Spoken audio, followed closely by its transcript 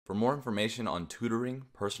For more information on tutoring,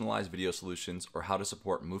 personalized video solutions, or how to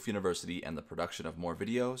support Moof University and the production of more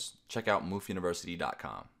videos, check out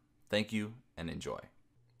moofuniversity.com. Thank you and enjoy.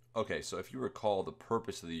 Okay, so if you recall, the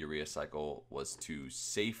purpose of the urea cycle was to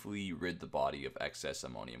safely rid the body of excess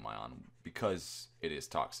ammonium ion because it is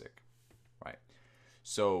toxic, right?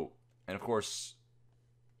 So, and of course,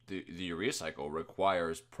 the urea cycle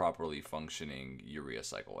requires properly functioning urea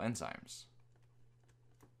cycle enzymes,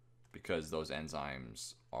 because those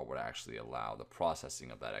enzymes are what actually allow the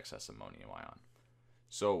processing of that excess ammonium ion.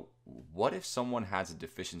 So what if someone has a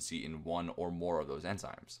deficiency in one or more of those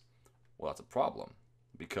enzymes? Well, that's a problem,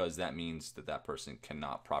 because that means that that person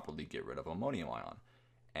cannot properly get rid of ammonium ion.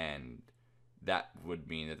 And that would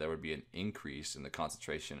mean that there would be an increase in the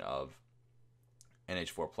concentration of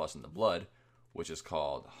NH4 plus in the blood, which is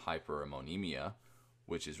called hyperammonemia,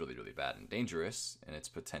 which is really, really bad and dangerous, and it's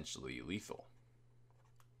potentially lethal.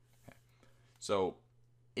 So,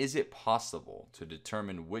 is it possible to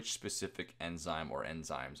determine which specific enzyme or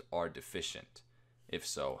enzymes are deficient? If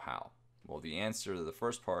so, how? Well, the answer to the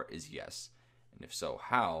first part is yes. And if so,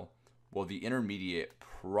 how? Well, the intermediate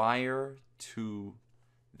prior to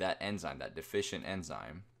that enzyme, that deficient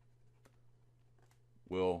enzyme,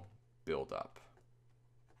 will build up.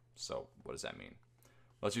 So, what does that mean?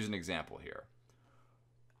 Let's use an example here.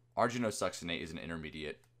 Arginosuccinate is an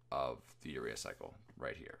intermediate of the urea cycle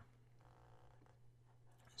right here.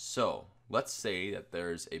 So let's say that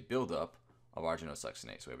there's a buildup of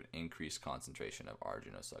arginosuccinate. So we have an increased concentration of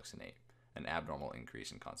arginosuccinate, an abnormal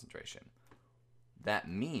increase in concentration. That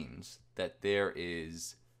means that there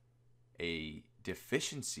is a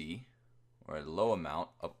deficiency or a low amount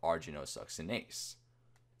of arginosuccinase.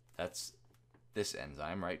 That's this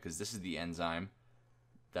enzyme, right? Because this is the enzyme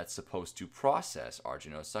that's supposed to process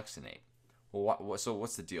arginosuccinate. Well, so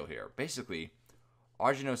what's the deal here? Basically,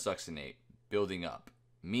 arginosuccinate building up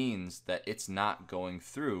means that it's not going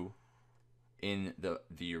through in the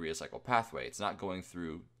urea cycle pathway. It's not going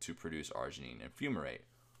through to produce arginine and fumarate.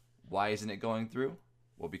 Why isn't it going through?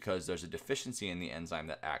 Well, because there's a deficiency in the enzyme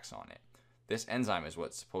that acts on it. This enzyme is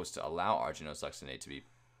what's supposed to allow arginosuccinate to be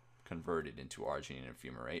converted into arginine and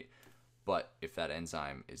fumarate. But if that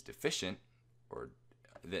enzyme is deficient, or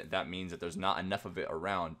that means that there's not enough of it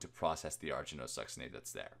around to process the arginosuccinate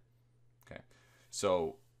that's there. Okay,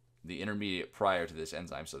 so the intermediate prior to this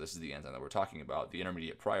enzyme, so this is the enzyme that we're talking about, the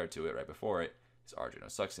intermediate prior to it, right before it, is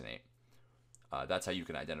arginosuccinate. That's how you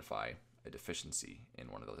can identify a deficiency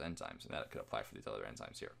in one of those enzymes, and that could apply for these other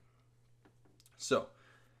enzymes here. So,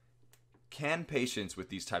 can patients with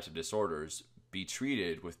these types of disorders be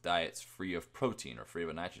treated with diets free of protein or free of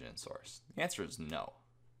a nitrogen source? The answer is no,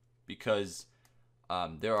 because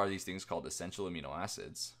there are these things called essential amino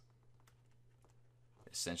acids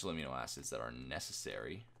that are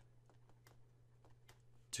necessary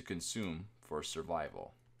to consume for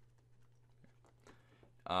survival.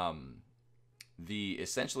 The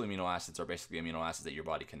essential amino acids are basically amino acids that your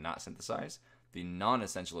body cannot synthesize. The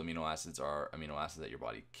non-essential amino acids are amino acids that your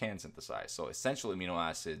body can synthesize. So essential amino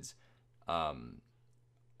acids are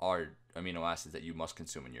amino acids that you must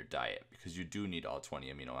consume in your diet, because you do need all 20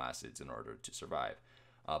 amino acids in order to survive.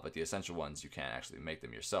 But the essential ones, you can't actually make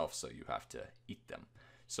them yourself, so you have to eat them.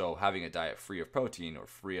 So having a diet free of protein or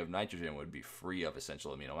free of nitrogen would be free of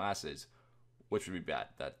essential amino acids, which would be bad.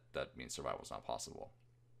 That means survival is not possible.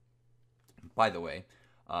 By the way,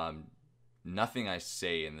 nothing I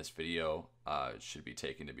say in this video should be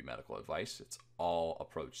taken to be medical advice. It's all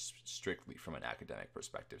approached strictly from an academic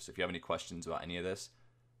perspective. So if you have any questions about any of this,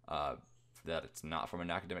 that it's not from an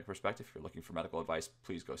academic perspective, if you're looking for medical advice,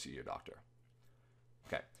 please go see your doctor.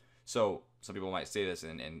 Okay. So some people might say this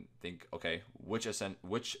and think, okay, which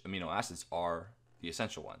amino acids are the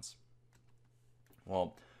essential ones?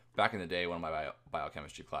 Well, back in the day, one of my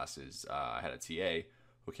biochemistry classes, I had a TA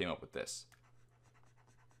who came up with this.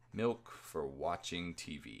 Milk for watching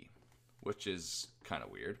TV, which is kind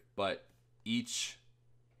of weird, but each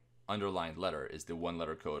underlined letter is the one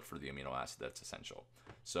letter code for the amino acid that's essential.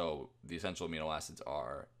 So the essential amino acids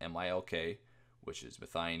are MILK, which is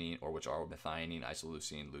methionine, or which are methionine,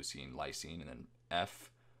 isoleucine, leucine, lysine, and then F,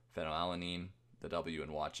 phenylalanine. The W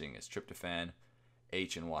in watching is tryptophan.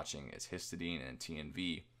 H in watching is histidine, and T and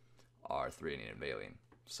V are threonine and valine.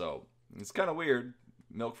 So it's kind of weird.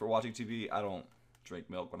 Milk for watching TV. I don't drink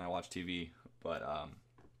milk when I watch TV, but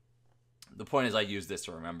the point is I use this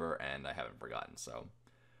to remember, and I haven't forgotten. So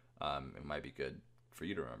it might be good for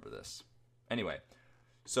you to remember this. Anyway,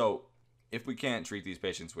 so if we can't treat these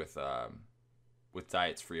patients with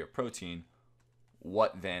diets free of protein,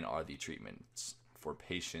 what then are the treatments for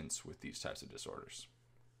patients with these types of disorders?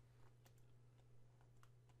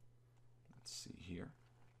 Let's see here.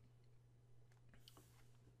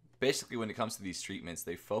 basically when it comes to these treatments,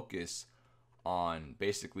 they focus on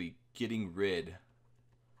basically getting rid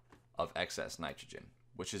of excess nitrogen,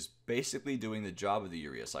 which is basically doing the job of the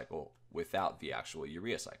urea cycle without the actual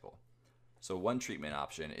urea cycle. So one treatment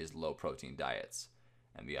option is low protein diets.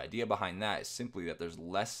 And the idea behind that is simply that there's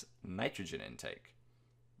less nitrogen intake,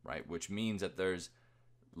 right? Which means that there's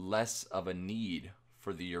less of a need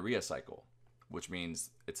for the urea cycle, which means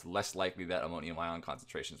it's less likely that ammonium ion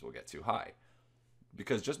concentrations will get too high.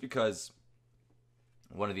 Because just because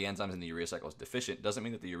one of the enzymes in the urea cycle is deficient doesn't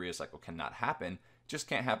mean that the urea cycle cannot happen, it just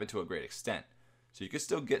can't happen to a great extent. So you can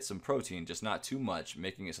still get some protein, just not too much,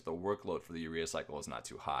 making it so the workload for the urea cycle is not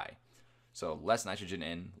too high. So less nitrogen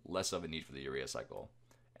in, less of a need for the urea cycle,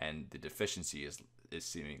 and the deficiency is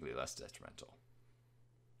seemingly less detrimental.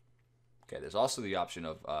 Okay, there's also the option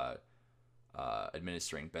of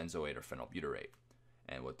administering benzoate or phenylbutyrate.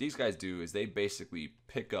 And what these guys do is they basically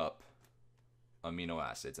pick up amino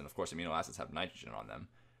acids, and of course amino acids have nitrogen on them,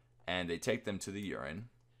 and they take them to the urine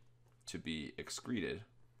to be excreted,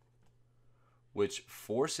 which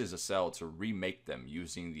forces a cell to remake them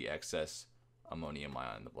using the excess ammonium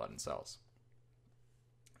ion in the blood and cells.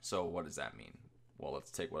 So what does that mean? Well, let's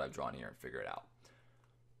take what I've drawn here and figure it out.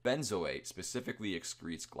 Benzoate specifically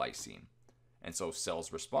excretes glycine, and so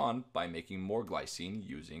cells respond by making more glycine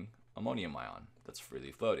using ammonium ion that's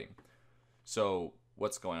freely floating. So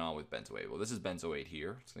what's going on with benzoate? Well, this is benzoate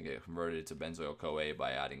here. It's going to get converted to benzoyl-CoA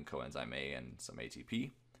by adding coenzyme A and some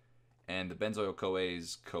ATP. And the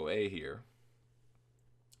benzoyl-CoA's CoA here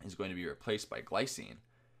is going to be replaced by glycine,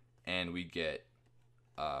 and we get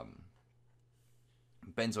benzoyl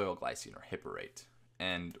glycine or hyperate.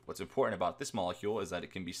 And what's important about this molecule is that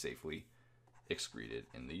it can be safely excreted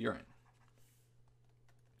in the urine.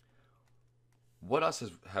 What else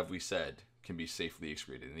have we said can be safely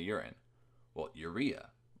excreted in the urine? Well, urea,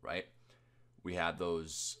 right? We have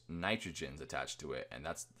those nitrogens attached to it, and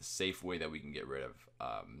that's the safe way that we can get rid of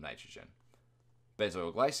nitrogen.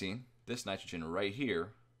 Benzoyl glycine, this nitrogen right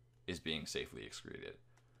here, is being safely excreted.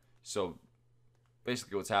 So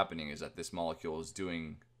basically what's happening is that this molecule is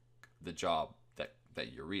doing the job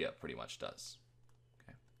that urea pretty much does,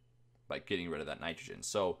 okay, by getting rid of that nitrogen.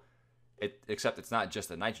 So except it's not just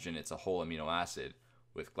the nitrogen, it's a whole amino acid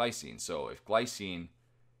with glycine. So if glycine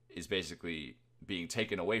is basically being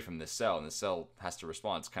taken away from this cell and the cell has to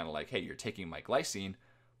respond, it's kind of like, hey, you're taking my glycine.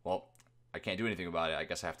 Well, I can't do anything about it. I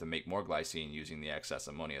guess I have to make more glycine using the excess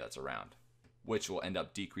ammonia that's around, which will end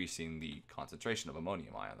up decreasing the concentration of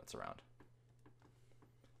ammonium ion that's around.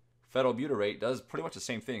 Phenylbutyrate does pretty much the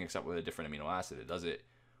same thing except with a different amino acid. It does it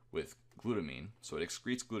with glutamine, so it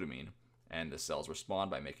excretes glutamine, and the cells respond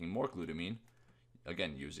by making more glutamine,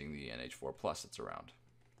 again using the NH4+ that's around.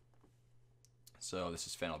 So this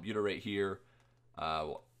is phenylbutyrate here.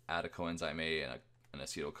 We'll add a coenzyme A and an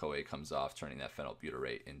acetyl-CoA comes off, turning that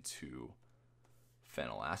phenylbutyrate into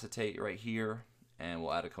phenylacetate right here. And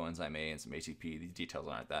we'll add a coenzyme A and some ATP. These details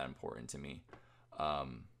aren't that important to me. I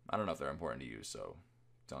don't know if they're important to you, so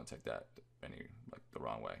don't take that the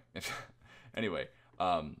wrong way. Anyway,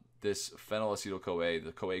 this phenylacetyl-CoA,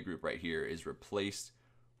 the CoA group right here, is replaced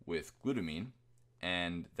with glutamine,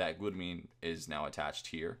 and that glutamine is now attached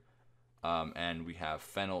here. And we have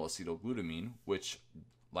phenylacetylglutamine, which,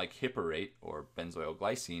 like hyperate or benzoyl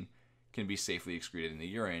glycine, can be safely excreted in the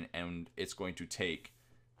urine, and it's going to take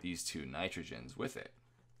these two nitrogens with it.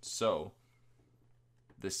 So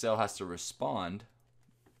the cell has to respond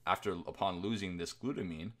upon losing this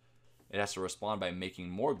glutamine. It has to respond by making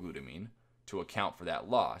more glutamine to account for that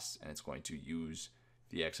loss, and it's going to use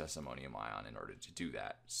the excess ammonium ion in order to do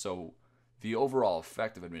that. So the overall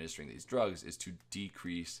effect of administering these drugs is to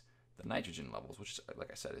decrease the nitrogen levels, which, like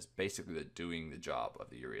I said, is basically doing the job of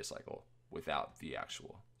the urea cycle without the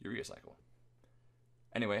actual urea cycle.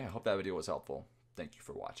 Anyway, I hope that video was helpful. Thank you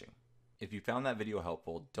for watching. If you found that video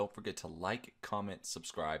helpful, don't forget to like, comment,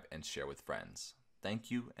 subscribe, and share with friends.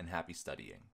 Thank you, and happy studying.